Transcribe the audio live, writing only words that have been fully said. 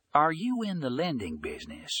Are you in the lending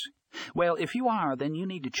business? Well, if you are, then you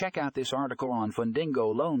need to check out this article on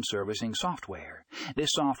Fundingo loan servicing software. This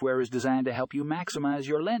software is designed to help you maximize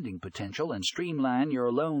your lending potential and streamline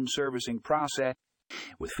your loan servicing process.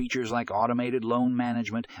 With features like automated loan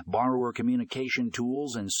management, borrower communication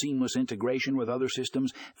tools, and seamless integration with other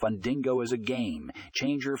systems, Fundingo is a game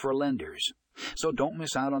changer for lenders. So don't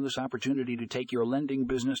miss out on this opportunity to take your lending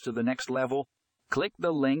business to the next level. Click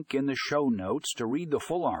the link in the show notes to read the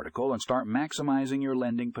full article and start maximizing your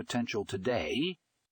lending potential today.